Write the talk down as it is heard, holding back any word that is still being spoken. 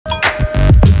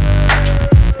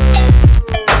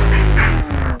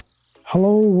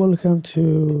Hello, welcome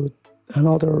to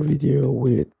another video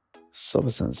with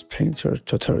Substance Painter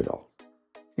tutorial.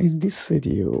 In this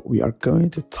video, we are going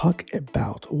to talk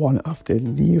about one of the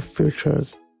new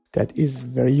features that is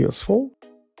very useful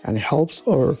and helps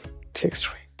our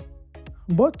texturing.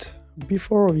 But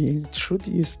before we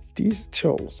introduce these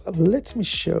tools, let me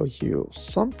show you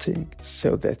something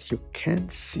so that you can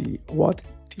see what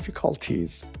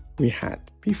difficulties we had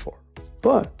before.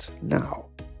 But now,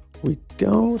 we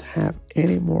don't have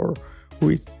any more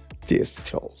with these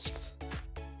tools.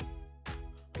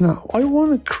 Now I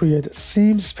want to create a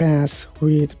seam path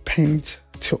with Paint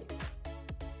tool.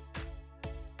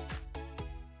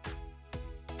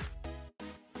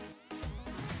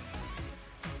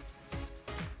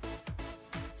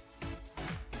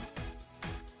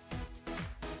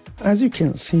 As you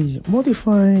can see,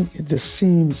 modifying the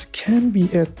seams can be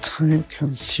a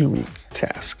time-consuming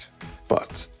task,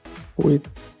 but with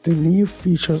the new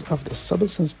features of the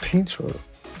Substance Painter,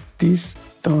 this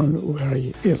done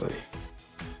very easily.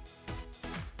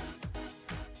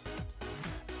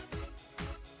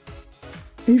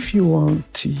 If you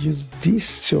want to use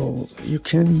this tool, you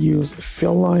can use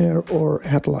fill layer or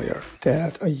add layer.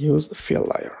 That I use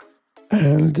fill layer.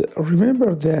 And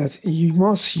remember that you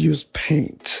must use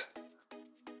paint.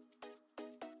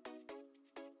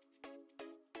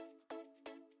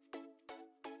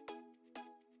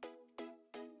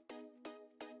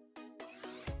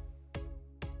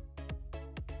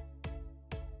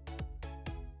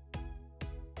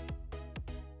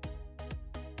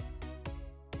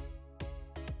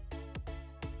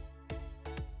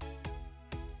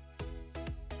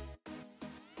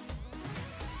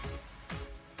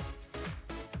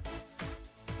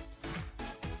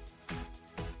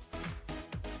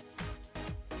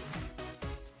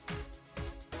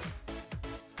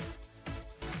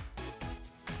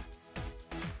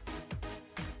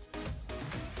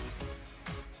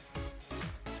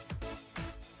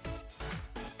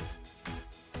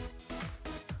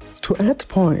 To add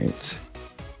point,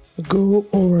 go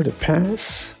over the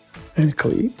path and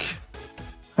click,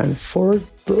 and for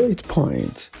delete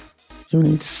point, you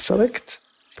need to select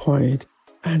point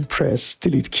and press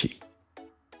delete key.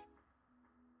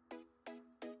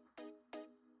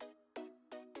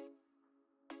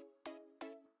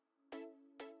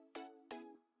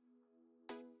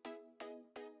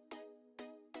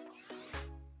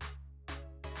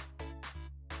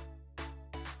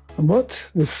 But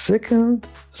the second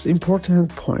important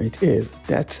point is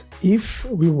that if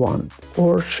we want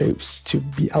our shapes to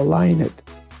be aligned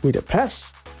with a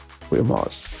path, we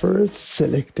must first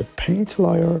select the paint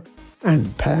layer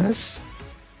and path,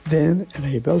 then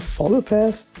enable follow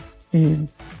path in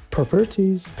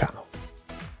Properties panel.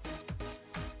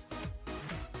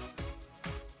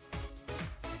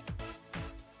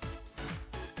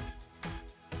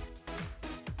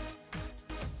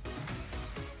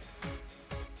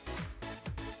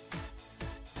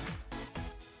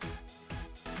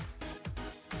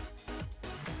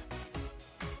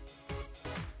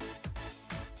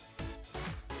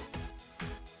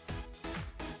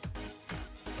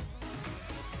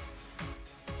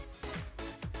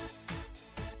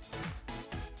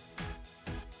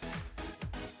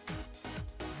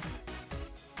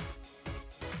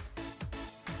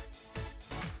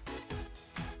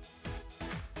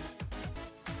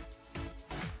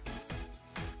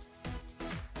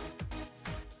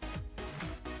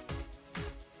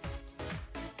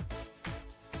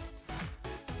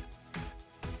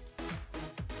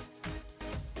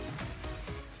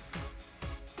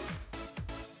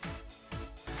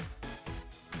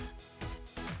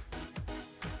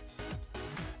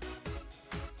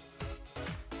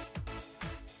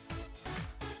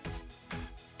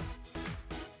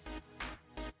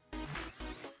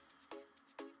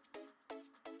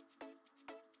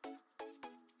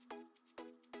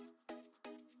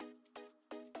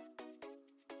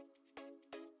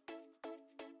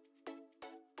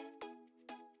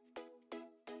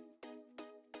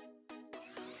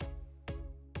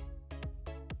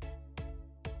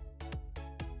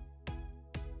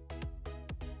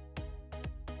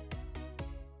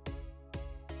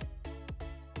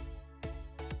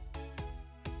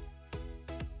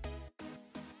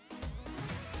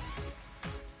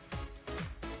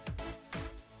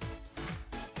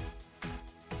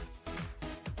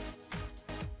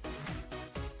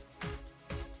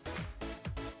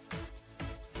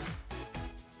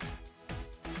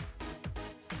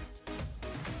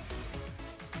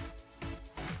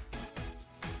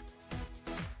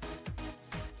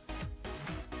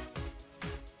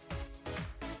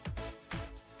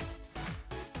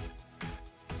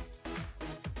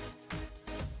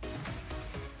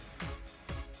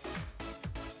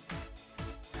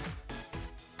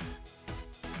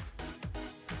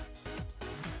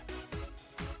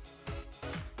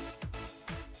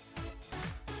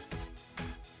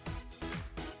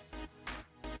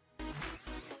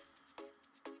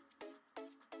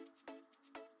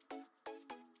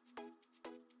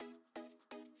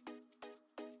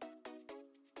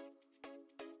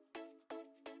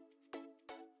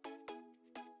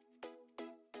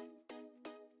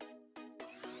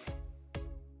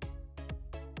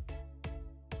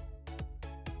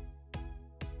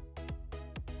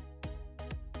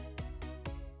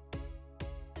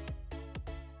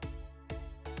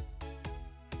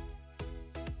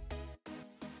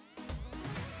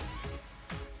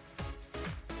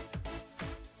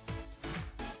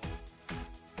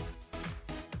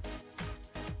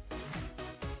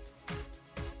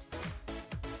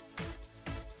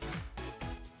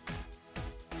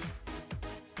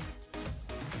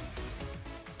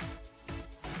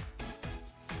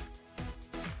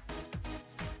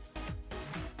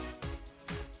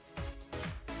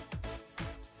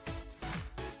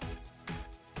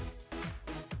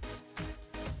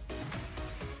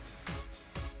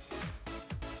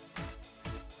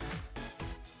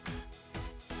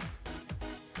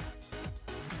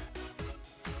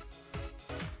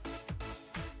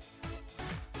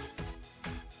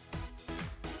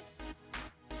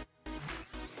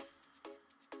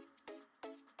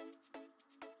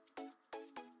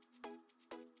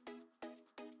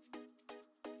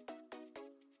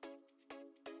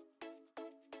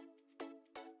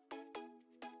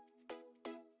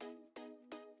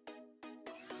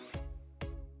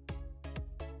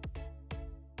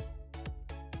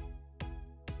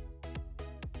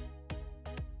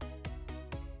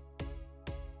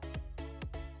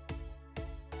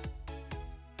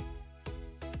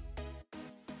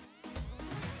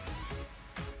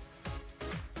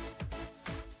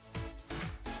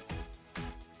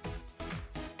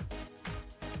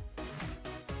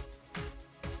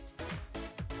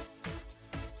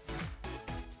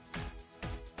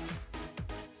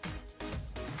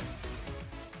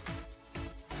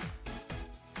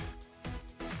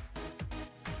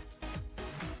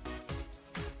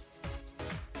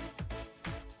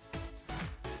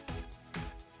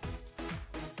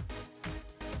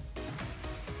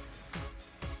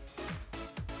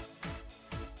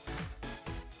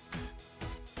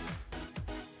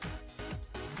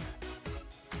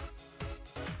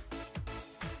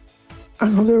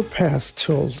 Another path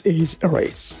tool is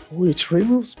Erase, which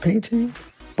removes painting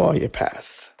by a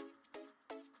path.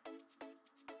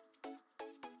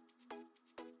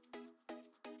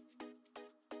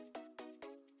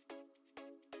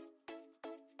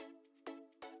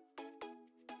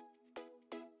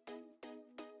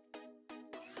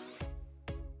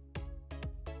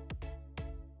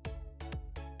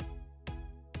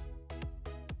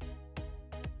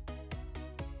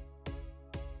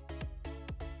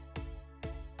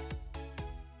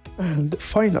 And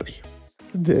finally,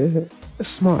 the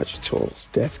smudge tools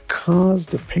that cause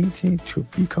the painting to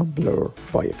become blurred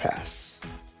by a path.